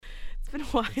been a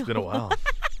while. It's been a while.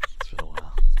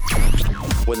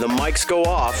 When the mics go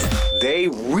off, they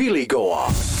really go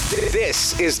off.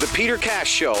 This is the Peter Cash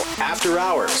Show After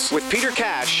Hours with Peter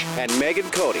Cash and Megan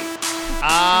Cody.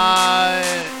 Hi.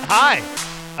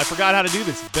 I forgot how to do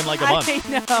this. It's been like a month. I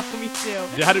know, me too.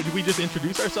 Did we just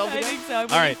introduce ourselves again? I think so. I'm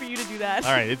waiting for you to do that.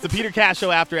 All right. It's the Peter Cash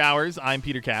Show After Hours. I'm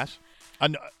Peter Cash.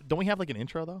 Don't we have like an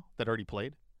intro, though, that already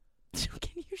played?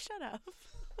 Can you shut up?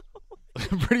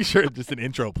 I'm pretty sure just an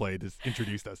intro played just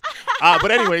introduced us.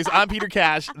 But anyways, I'm Peter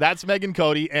Cash. That's Megan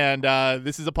Cody, and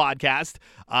this is a podcast.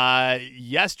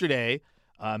 Yesterday,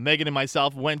 Megan and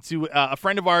myself went to a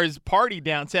friend of ours' party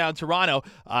downtown Toronto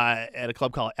at a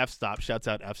club called F-Stop. Shouts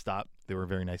out F-Stop. They were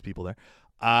very nice people there.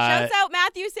 Shouts out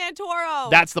Matthew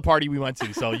Santoro. That's the party we went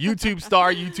to. So YouTube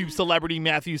star, YouTube celebrity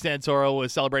Matthew Santoro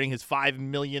was celebrating his 5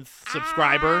 millionth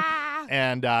subscriber.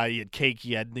 And he had cake,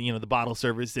 he had the bottle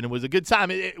service, and it was a good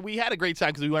time. We had a great time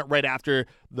because we went right after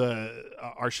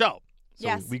our show. So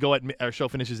yes. Our show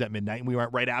finishes at midnight, and we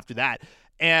went right after that.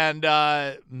 And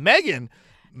Megan,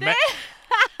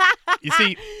 you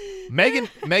see,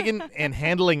 Megan and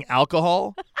handling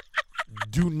alcohol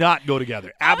do not go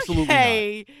together.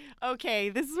 Absolutely not. Okay,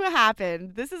 this is what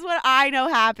happened. This is what I know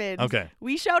happened. Okay.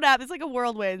 We showed up. It's like a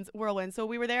whirlwind. So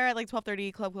we were there at like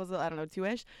 12:30. Club closed at, I don't know,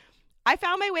 2-ish. I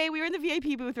found my way. We were in the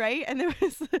VIP booth, right? And there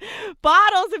was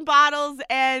bottles and bottles.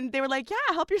 And they were like, yeah,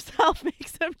 help yourself. Make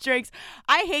some drinks.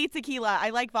 I hate tequila. I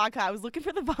like vodka. I was looking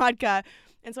for the vodka.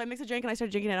 And so I mixed a drink and I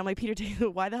started drinking it. I'm like, Peter,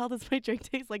 why the hell does my drink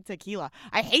taste like tequila?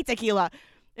 I hate tequila.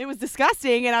 It was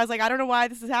disgusting, and I was like, I don't know why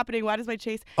this is happening. Why does my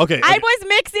chase? Okay. I was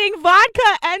mixing vodka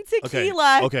and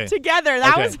tequila together.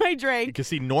 That was my drink. Because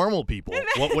see, normal people,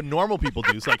 what normal people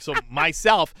do is like, so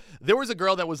myself, there was a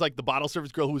girl that was like the bottle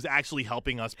service girl who was actually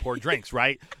helping us pour drinks,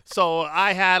 right? So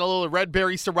I had a little red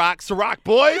berry Ciroc,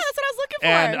 boys. Yeah, that's what I was looking for.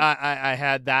 And I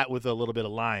had that with a little bit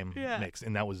of lime mix,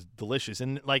 and that was delicious.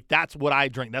 And like, that's what I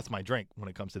drink. That's my drink when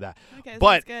it comes to that. Okay,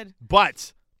 that's good.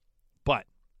 But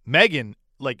Megan,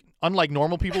 like, unlike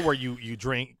normal people where you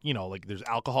drink, like there's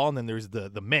alcohol and then there's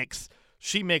the mix.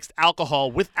 She mixed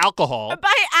alcohol with alcohol.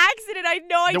 By accident. I had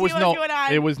no idea what was going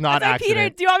on. It was not like, accident. Peter,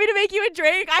 do you want me to make you a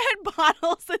drink? I had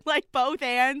bottles in like both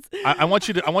hands. I want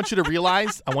you to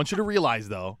realize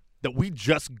though that we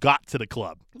just got to the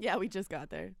club. Yeah, we just got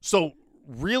there. So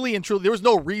really and truly, there was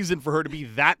no reason for her to be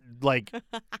that like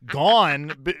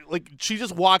gone. But, like, she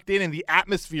just walked in and the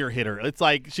atmosphere hit her. It's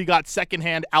like she got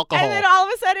secondhand alcohol. And then all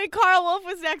of a sudden, Carl Wolf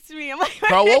was next to me. I'm like,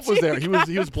 Carl Wolf was there. He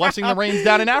was blessing the rains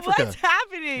down in Africa. What's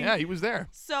happening? Yeah, he was there.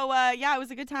 So it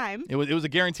was a good time. It was a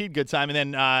guaranteed good time.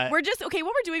 And then we're just okay.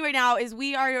 What we're doing right now is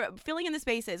we are filling in the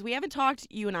spaces. We haven't talked,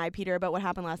 you and I, Peter, about what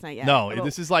happened last night yet. No,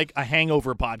 this is like a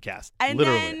hangover podcast. And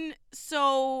literally. then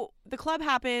so the club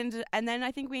happened, and then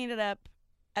I think we ended up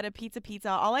at a pizza.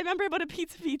 All I remember about a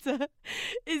pizza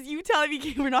is you telling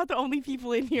me we're not the only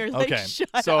people in here. Like, okay,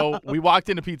 shut so up. we walked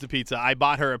into Pizza. I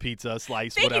bought her a pizza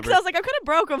slice, Thank you, whatever. because I was like, I'm kind of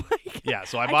broke. I'm like, yeah,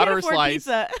 so I bought her a slice.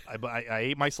 Pizza. I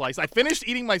ate my slice. I finished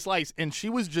eating my slice, and she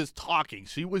was just talking.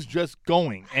 She was just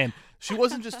going, and she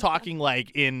wasn't just talking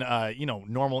like in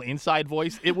normal inside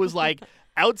voice. It was like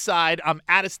outside. I'm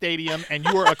at a stadium, and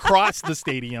you are across the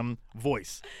stadium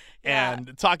voice. Yeah.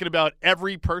 And talking about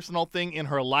every personal thing in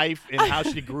her life and how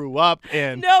she grew up.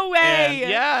 And no way. And,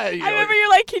 yeah. I remember you're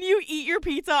like, can you eat your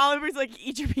pizza? Oliver's like,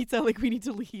 eat your pizza. Like, we need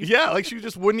to leave. Yeah, like she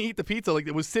just wouldn't eat the pizza. Like,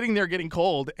 it was sitting there getting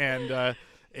cold. And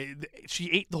she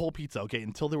ate the whole pizza, okay,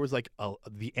 until there was like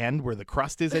the end where the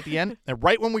crust is at the end. And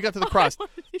right when we got to the crust,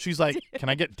 she's like, can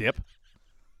I get dip?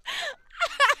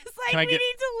 We need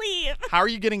to leave. How are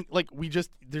you getting, like,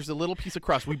 there's a little piece of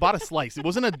crust. We bought a slice. It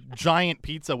wasn't a giant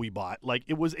pizza we bought. Like,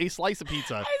 it was a slice of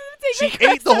pizza. She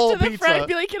ate the whole pizza. Front and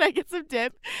be like, can I get some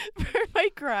dip for my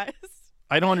crust?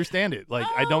 I don't understand it. Like,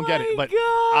 I don't get it. But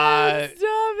God,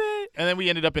 stop it. And then we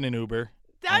ended up in an Uber.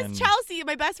 That was Chelsea.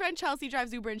 My best friend Chelsea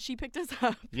drives Uber, and she picked us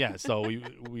up. Yeah, so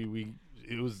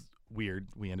it was weird.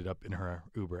 We ended up in her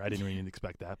Uber. I didn't even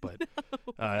expect that, but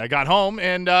I got home,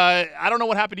 and I don't know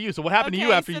what happened to you. So what happened to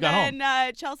you after you got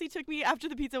home? Chelsea took me after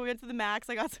the pizza. We went to the Max.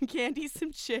 I got some candy,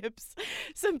 some chips,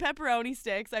 some pepperoni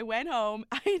sticks. I went home.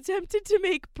 I attempted to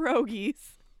make pierogies.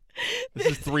 This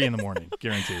is 3 a.m,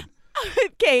 guaranteed.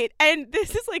 Kate, and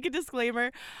this is like a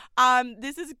disclaimer.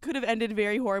 Could have ended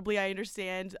very horribly. I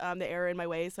understand the error in my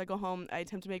ways. So I go home. I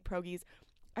attempt to make pierogies.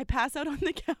 I pass out on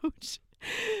the couch.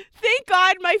 Thank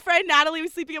God my friend Natalie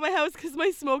was sleeping at my house because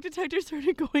my smoke detector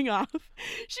started going off.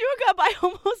 She woke up, I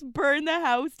almost burned the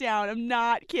house down. I'm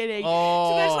not kidding.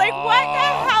 Oh. So she's like, what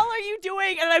the hell are you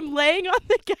doing? And I'm laying on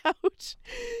the couch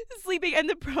sleeping, and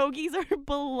the Progies are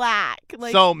black.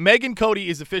 Like, So Megan Cody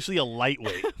is officially a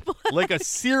lightweight, like a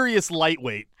serious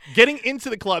lightweight. Getting into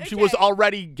the club, she was Okay.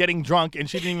 already getting drunk, and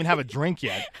she didn't even have a drink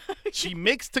yet. She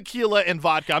mixed tequila and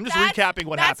vodka. I'm just recapping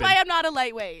what happened. That's why I'm not a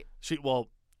lightweight.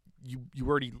 You were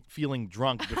already feeling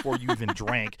drunk before you even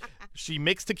drank. She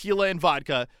mixed tequila and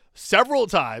vodka several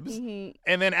times,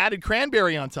 and then added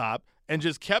cranberry on top, and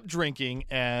just kept drinking.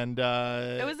 And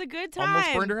It was a good time.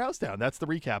 almost burned her house down. That's the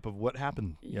recap of what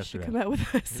happened You should yesterday. come out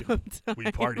with us sometime.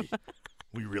 We party.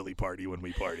 We really party when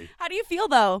we party. How do you feel,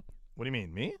 though? What do you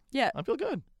mean, me? Yeah. I feel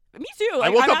good. Me too. I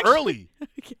Like, woke I'm up actually- early.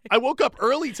 Okay. I woke up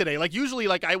early today. Like usually,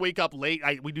 like I wake up late.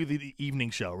 We do the evening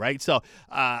show, right? So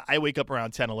I wake up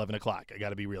around 10, 11 o'clock. I got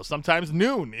to be real. Sometimes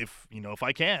noon, if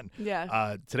I can.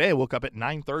 Yeah. Today I woke up at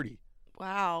 9:30.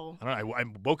 Wow. I don't know. I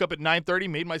woke up at 9:30,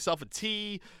 made myself a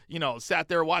tea. Sat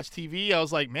there, watched TV. I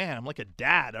was like, man, I'm like a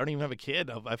dad. I don't even have a kid.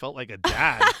 I felt like a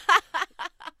dad.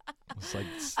 It's like,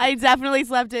 I definitely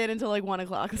slept in until like 1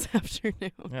 o'clock this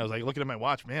afternoon. I was like looking at my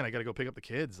watch. Man, I got to go pick up the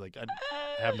kids. Like I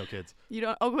have no kids. You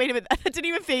don't. Oh, wait a minute. That didn't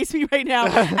even face me right now.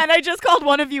 And I just called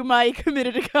one of you Mike a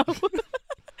minute ago.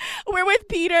 We're with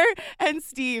Peter and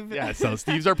Steve. Yeah. So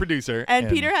Steve's our producer, And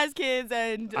Peter has kids,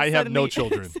 and I have no suddenly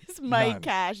children. This is Mike None.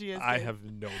 Cash. He has I kids. have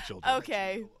no children.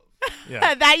 Okay.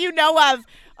 Yeah. That you know of.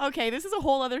 Okay, this is a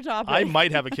whole other topic. I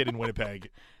might have a kid in Winnipeg.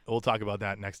 We'll talk about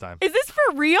that next time. Is this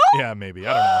for real? Yeah, maybe.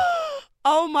 I don't know.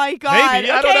 Oh my God.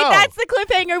 Maybe, I okay, don't know. that's the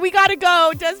cliffhanger. We gotta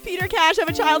go. Does Peter Cash have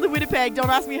a child in Winnipeg?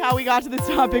 Don't ask me how we got to this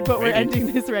topic, but we're Maybe.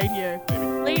 ending this right here.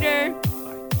 Later.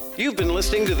 You've been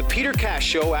listening to the Peter Cash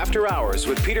Show After Hours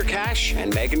with Peter Cash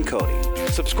and Megan Cody.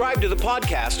 Subscribe to the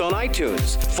podcast on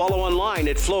iTunes. Follow online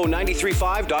at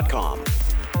flow935.com.